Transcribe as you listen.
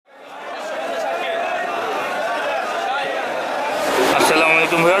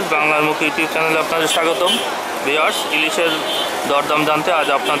আলাইকুম viewers, বাংলারমুখ YouTube চ্যানেলে আপনাদের স্বাগতম। ভিউয়ার্স, ইলিশের দরদাম জানতে আজ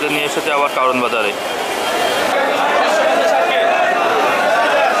আপনাদের নিয়ে এসেছে আবার কারণ বাজারে।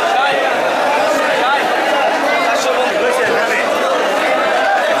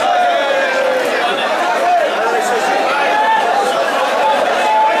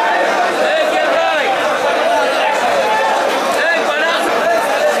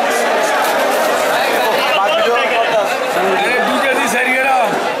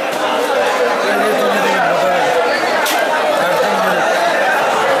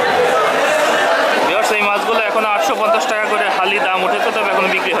 এখন 850 টাকা করে হালি দাম উঠেছে, তবে এখন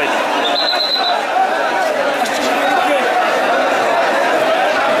বিক্রি হয়নি।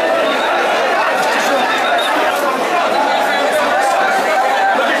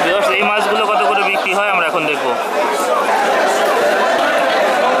 এই মাছগুলো কত করে বিক্রি হয় আমরা এখন দেখবো।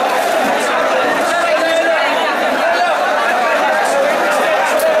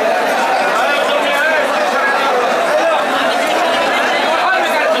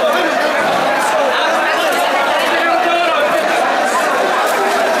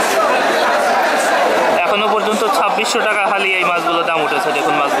 এখনো পর্যন্ত 2600 টাকা হালি এই মাছগুলো দাম উঠেছে।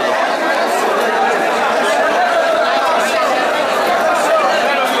 দেখুন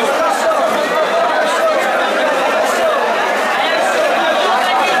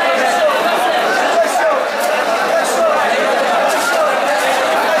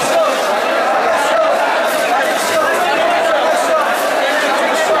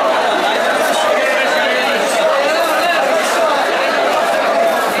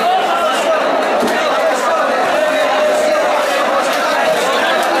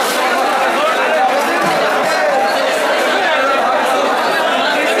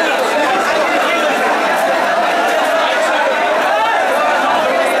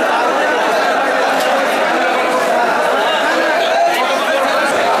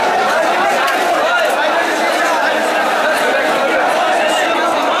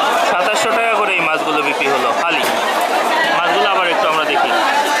মাছগুলো বিক্রি হলো হালি মাছগুলো। আবার একটু আমরা দেখি।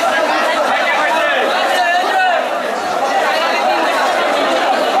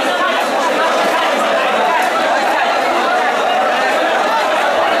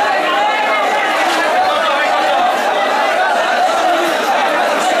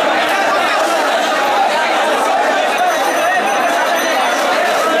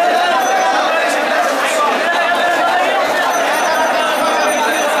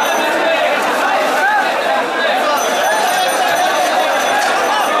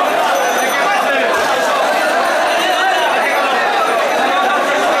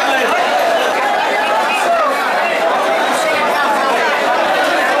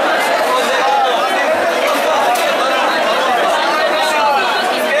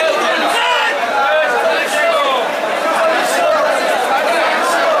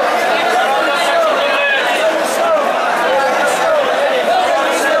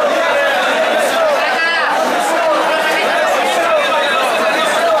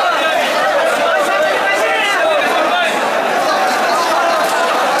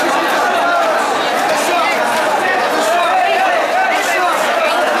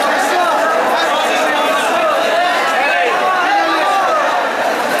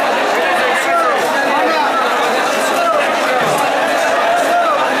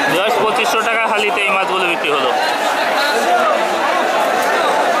 টাকা হালিতে এই মাছগুলো বিক্রি হলো।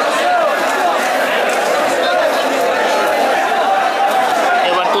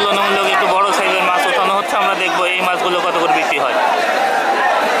 এবার তুলনামূলক একটু বড় সাইজের মাছ ওঠানো হচ্ছে, আমরা দেখবো এই মাছগুলো কত করে বিক্রি হয়।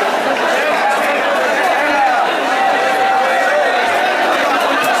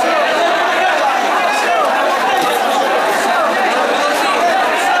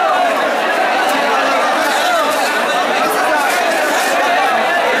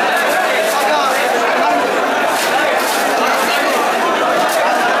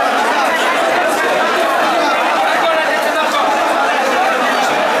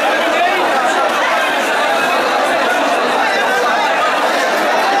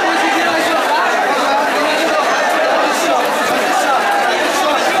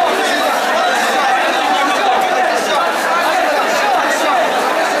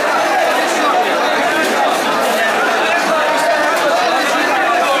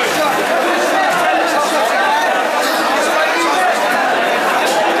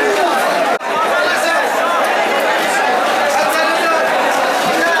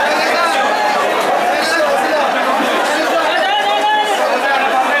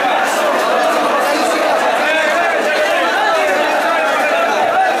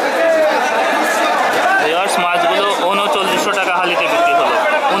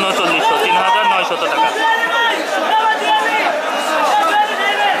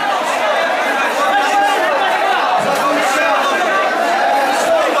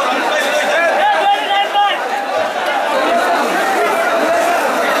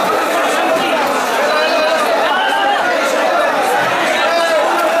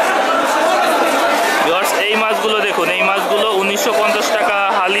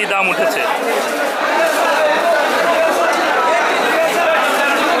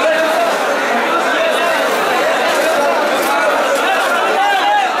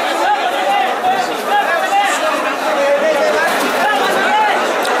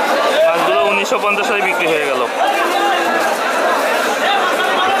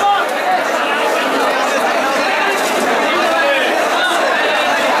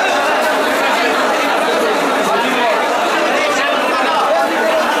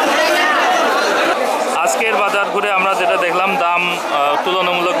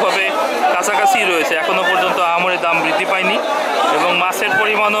 কাছাকাছি রয়েছে, এখনো পর্যন্ত আহামরি দাম বৃদ্ধি পায়নি এবং মাছের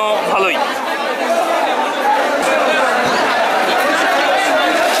পরিমাণও ভালোই।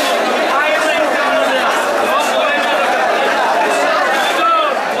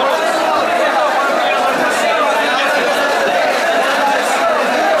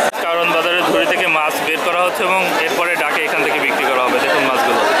 কারণ বাজারের ঝুড়ি থেকে মাছ বের করা হচ্ছে এবং এরপরে ডাকে এখান থেকে বিক্রি করা হবে। দেখুন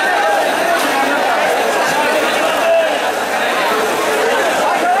মাছগুলো।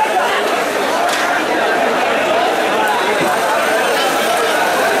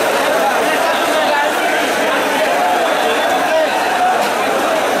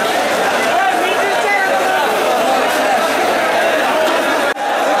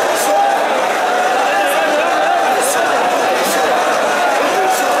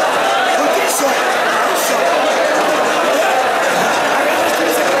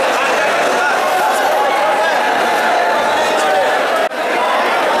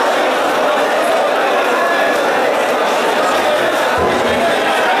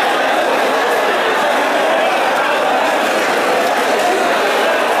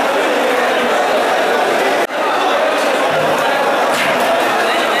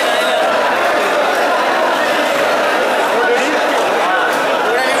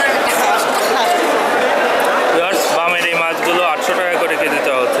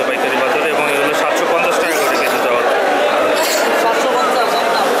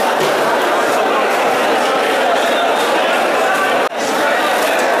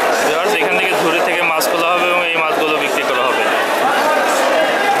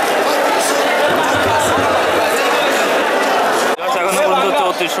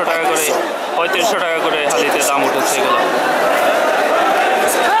 টাকা করে 3500 টাকা করে হালিতে দাম উঠেছে। এগুলো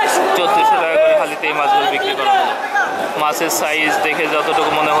 3400 টাকা করে হালিতে এই মাছগুলো বিক্রি করা হলো। মাছের সাইজ দেখে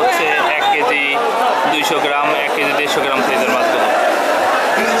যতটুকু মনে হচ্ছে 1 কেজি 200 গ্রাম 1 কেজি 150 গ্রাম সাইজের মাছগুলো।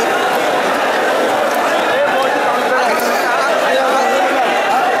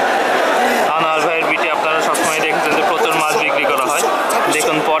 আনোয়ার ভাইয়ের বিটে আপনারা সবসময় দেখেছেন যে প্রচুর মাছ বিক্রি করা হয়।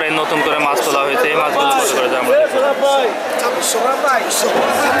 দেখুন পরে নতুন করে মাছ তোলা হয়েছে। এই মাছগুলো কত করে দাম?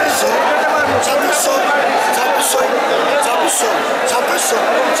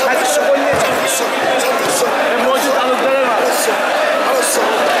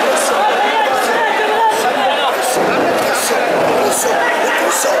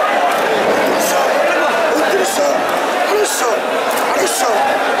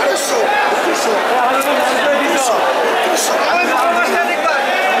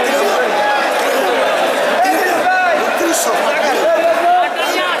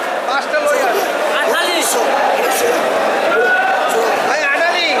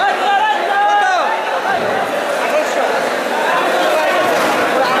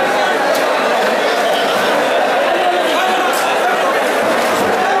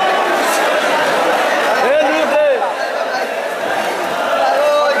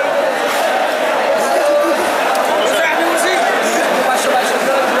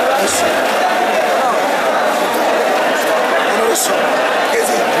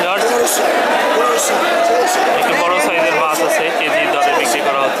 একটু বড় সাইজের মাছ আছে, কেজি দরে বিক্রি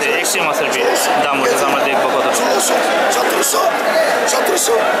করা হচ্ছে। একটি মাছের দাম উঠেছে, আমরা দেখবো কত। 1700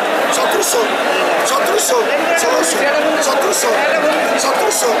 1700 1700 1700 1700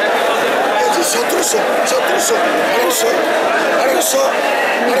 1700 কেজি 1700 1700 1800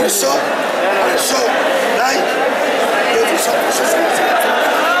 1800 1800 নাই কেজি 1700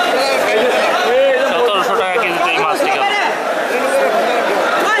 টাকা কেজিতে এই মাছটি গেল।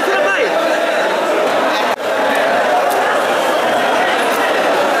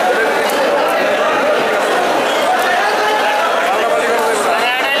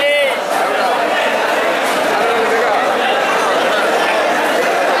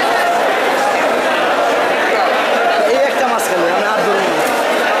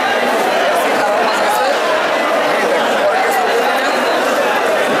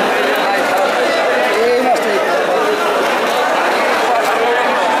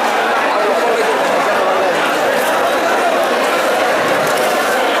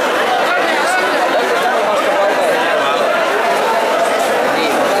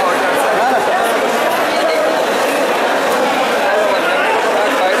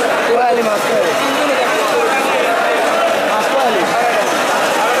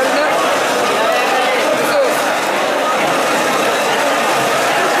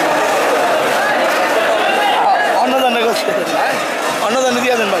 অন্নদান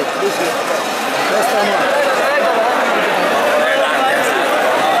দিয়ে দেন ভাই।